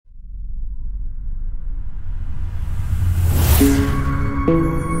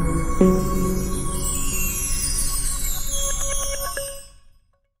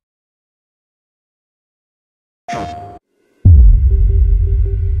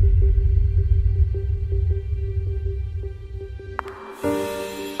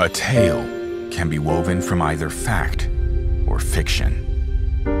A tale can be woven from either fact or fiction.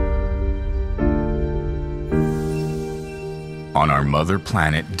 On our mother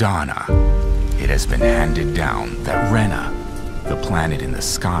planet Dahna, it has been handed down that Rena, the planet in the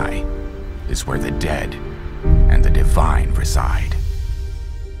sky, is where the dead and the divine reside.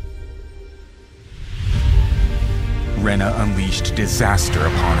 Rena unleashed disaster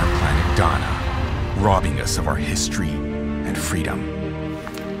upon our planet Dahna, robbing us of our history and freedom.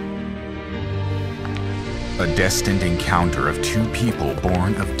 A destined encounter of two people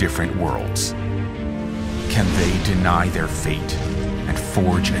born of different worlds. Can they deny their fate and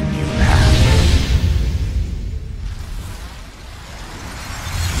forge a new path?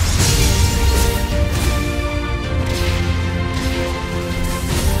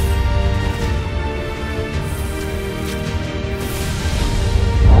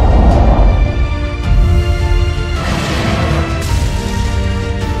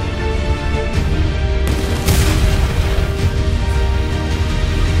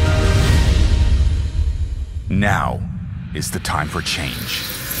 Now is the time for change.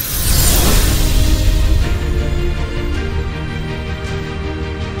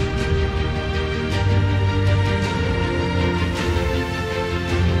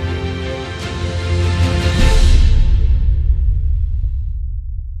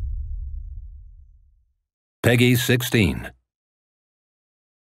 Peggy 16.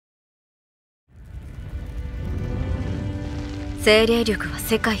 This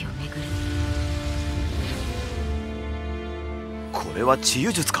これは治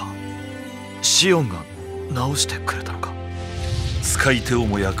癒術か。シオンが直してくれたのか。使い手を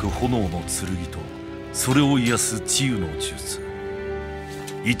も焼く炎の剣とそれを癒す治癒の術。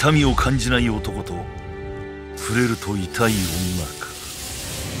痛みを感じない男と触れると痛い女か。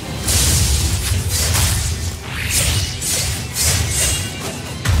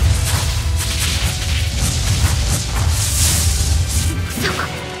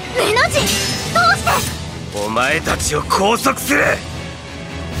レナ人、どうして？お前たちを拘束する。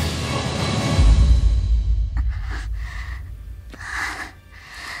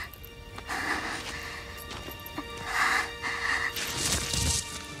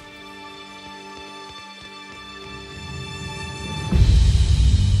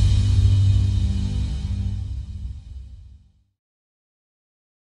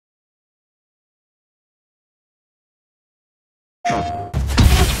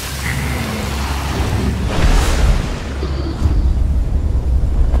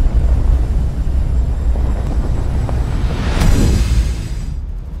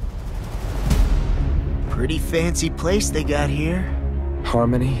Pretty fancy place they got here.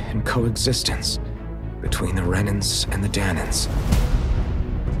 Harmony and coexistence between the Renans and the Dahnans.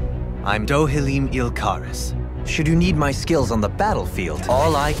 I'm Dohilim Ilkaris. Should you need my skills on the battlefield,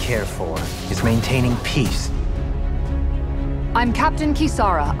 all I care for is maintaining peace. I'm Captain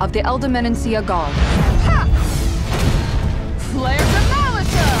Kisara of the Eldermenancia Guard. Ha! Flares of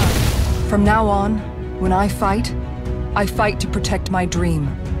Malika! From now on, when I fight to protect my dream.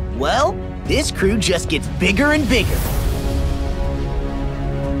 Well, this crew just gets bigger and bigger.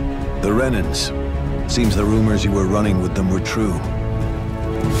 The Renans. Seems the rumors you were running with them were true.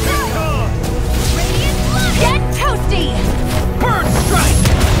 Get toasty! Bird strike!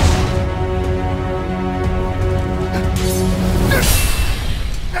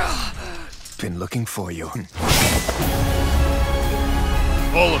 Been looking for you.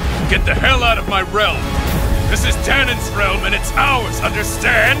 All of you, get the hell out of my realm! This is Dahnan's realm and it's ours,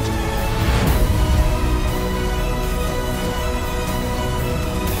 understand?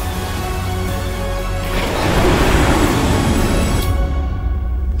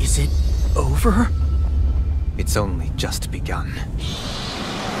 Is it over? It's only just begun.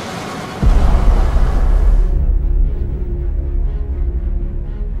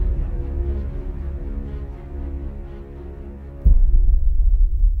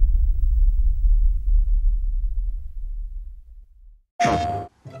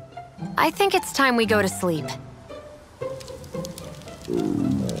 I think it's time we go to sleep.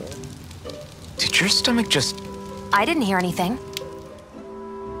 Did your stomach just... I didn't hear anything.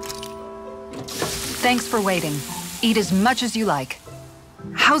 Thanks for waiting. Eat as much as you like.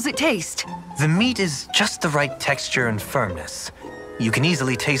 How's it taste? The meat is just the right texture and firmness. You can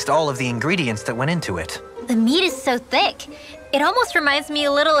easily taste all of the ingredients that went into it. The meat is so thick. It almost reminds me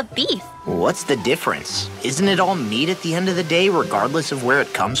a little of beef. What's the difference? Isn't it all meat at the end of the day, regardless of where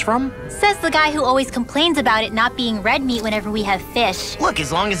it comes from? Says the guy who always complains about it not being red meat whenever we have fish. Look,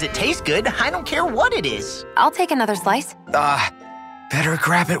 as long as it tastes good, I don't care what it is. I'll take another slice. Better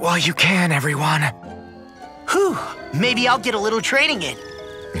grab it while you can, everyone. Whew, maybe I'll get a little training in.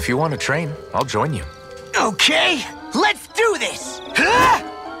 If you want to train, I'll join you. Okay, let's do this!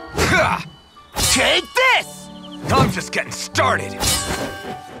 Take this! I'm just getting started.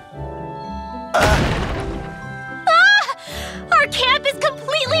 Our camp is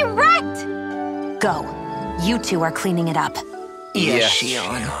completely wrecked! Go. You two are cleaning it up. Yes,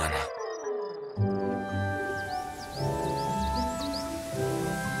 Shion.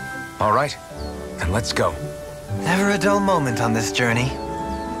 All right, then let's go. Never a dull moment on this journey.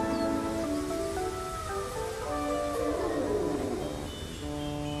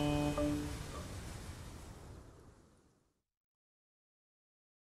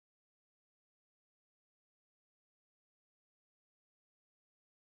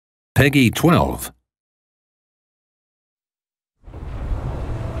 Peggy 12.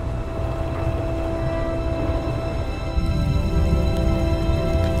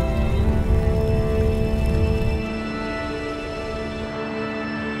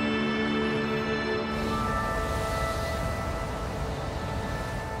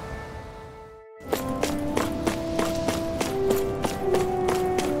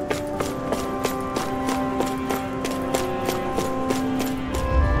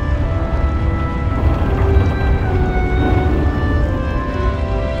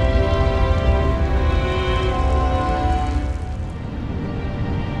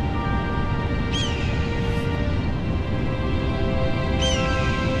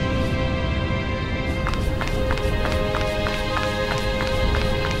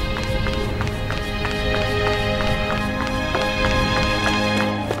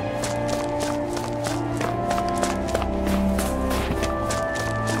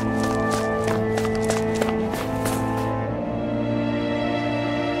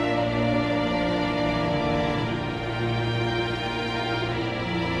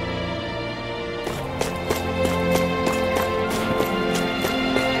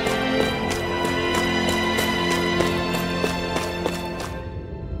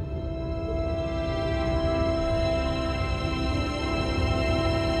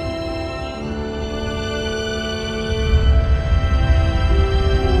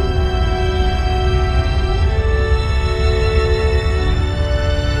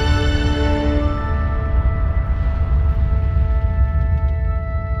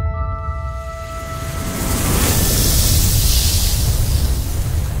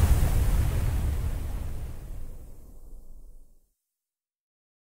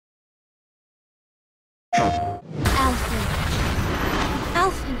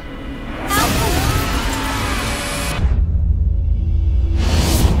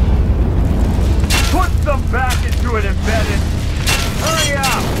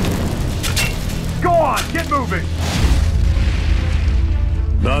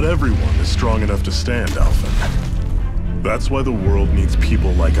 Not everyone is strong enough to stand, Alphen. That's why the world needs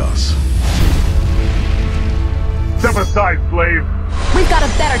people like us. Step aside, slave! We've got a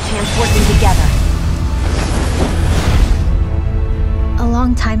better chance working together. A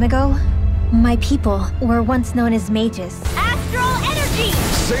long time ago, my people were once known as mages. Astral energy!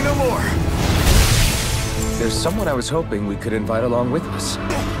 Say no more! There's someone I was hoping we could invite along with us.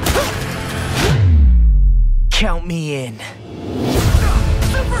 Count me in.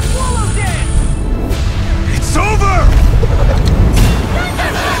 Super Swallow Dance! It's over!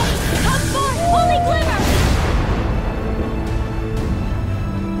 Come forth, Holy Glimmer!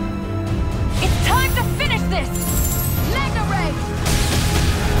 It's time to finish this! Magna Ray!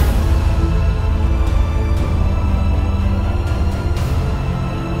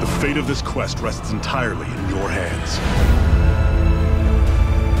 The fate of this quest rests entirely in your hands.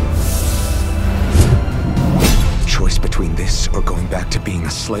 Choice between this or going back to being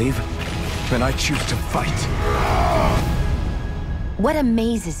a slave, then I choose to fight. What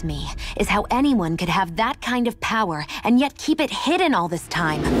amazes me is how anyone could have that kind of power and yet keep it hidden all this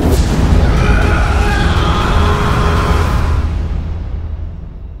time.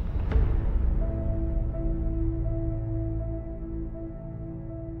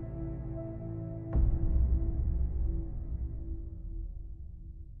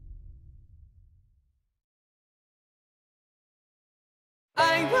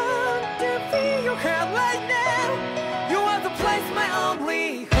 I want to feel your hand right now. You are the place, my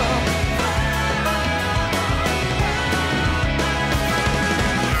only home.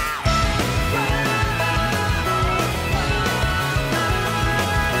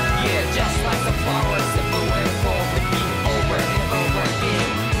 Yeah, just like the flowers that bloom and fall with me over and over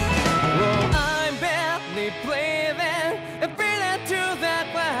again. Well, I'm barely breathing and breathing to that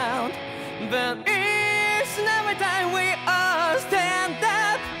ground. But each and every time we all stand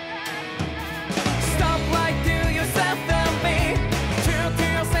up, stop like this.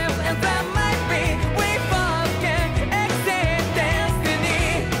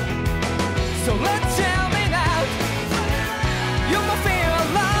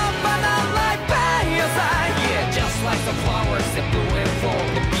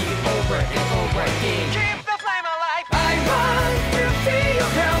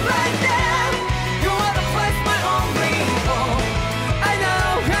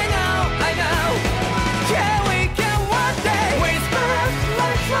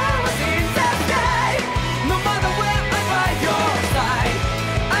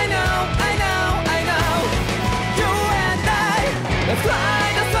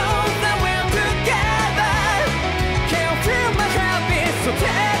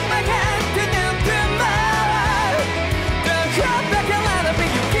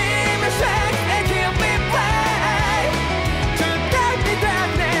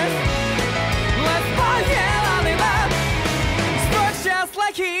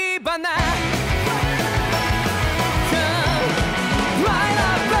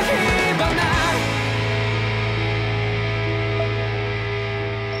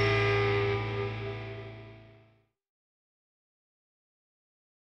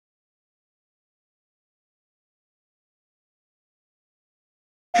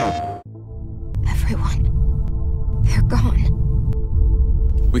 Everyone. They're gone.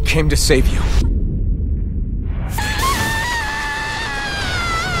 We came to save you.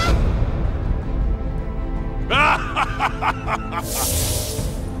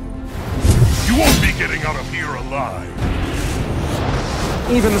 You won't be getting out of here alive.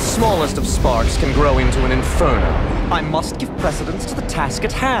 Even the smallest of sparks can grow into an inferno. I must give precedence to the task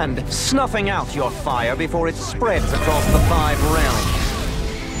at hand, snuffing out your fire before it spreads across the 5 realms.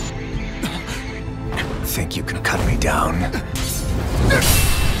 Think you can cut me down?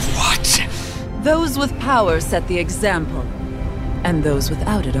 What? Those with power set the example, and those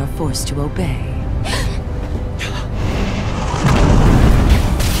without it are forced to obey.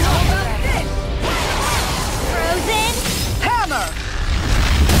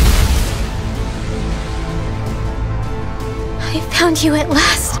 I found you at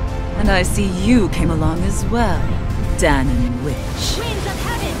last. And I see you came along as well, Dahnan Witch. Winds of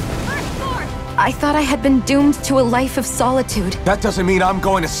heaven, burst forth! I thought I had been doomed to a life of solitude. That doesn't mean I'm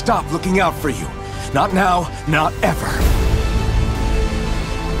going to stop looking out for you. Not now, not ever.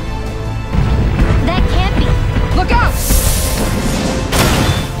 That can't be. Look out!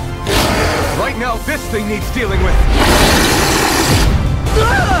 Right now, this thing needs dealing with.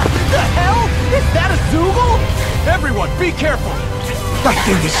 The hell? Is that a Zoogle? Everyone, be careful! That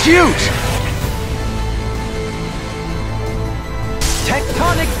thing is huge!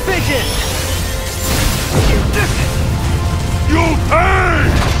 Tectonic fission! You pay!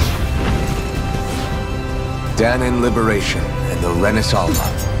 Dahnan liberation and the Renans.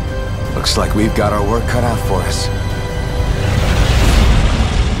 Looks like we've got our work cut out for us.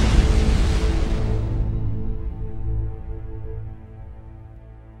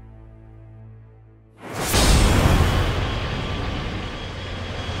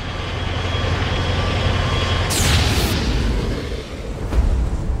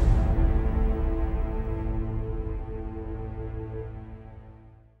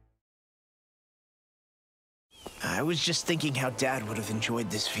 I was just thinking how Dad would have enjoyed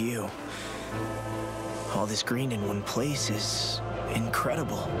this view. All this green in one place is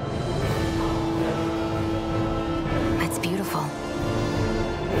incredible. That's beautiful.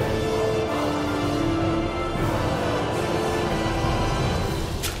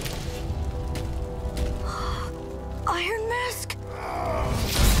 Iron Mask?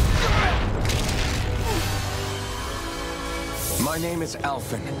 My name is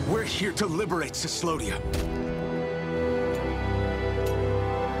Alphen. We're here to liberate Cyslodia.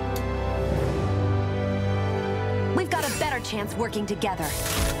 We've got a better chance working together.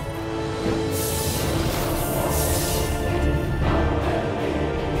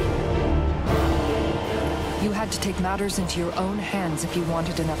 You had to take matters into your own hands if you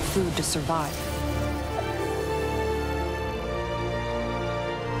wanted enough food to survive.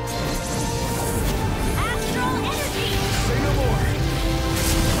 Astral energy! Say no more!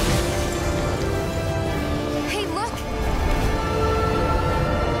 Hey, look!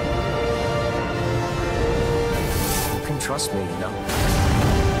 You can trust me, you know.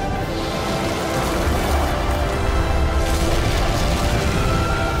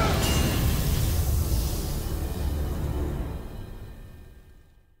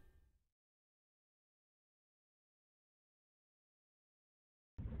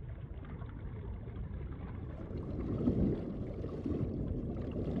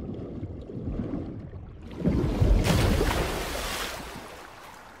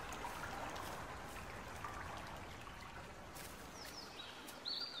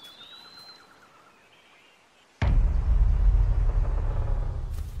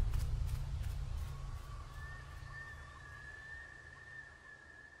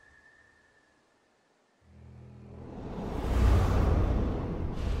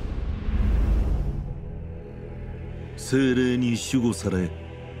精霊に守護され、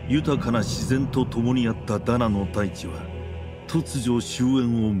豊かな自然と共にあったダナの大地は突如終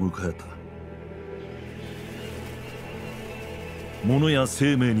焉を迎えた。物や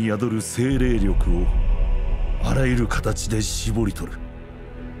生命に宿る精霊力をあらゆる形で絞り取る。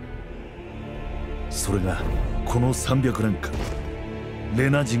それがこの300年間レ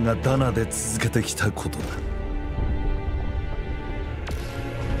ナ人がダナで続けてきたことだ。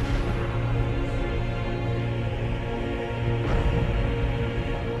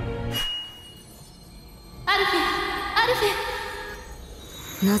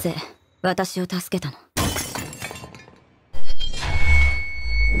なぜ私を助けたの？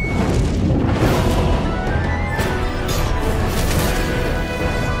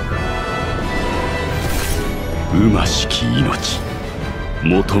虚しき命、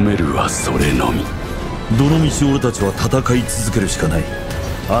求めるはそれのみ。どの道俺たちは戦い続けるしかない。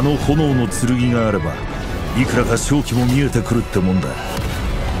あの炎の剣があればいくらか勝機も見えてくるってもんだ。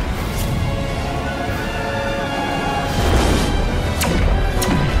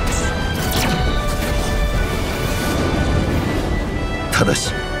ただ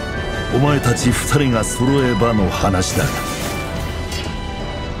しお前たち2人が揃えばの話だ。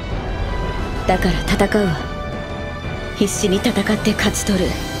だから戦うわ。必死に戦って勝ち取る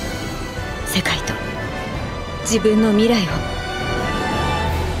世界と自分の未来を。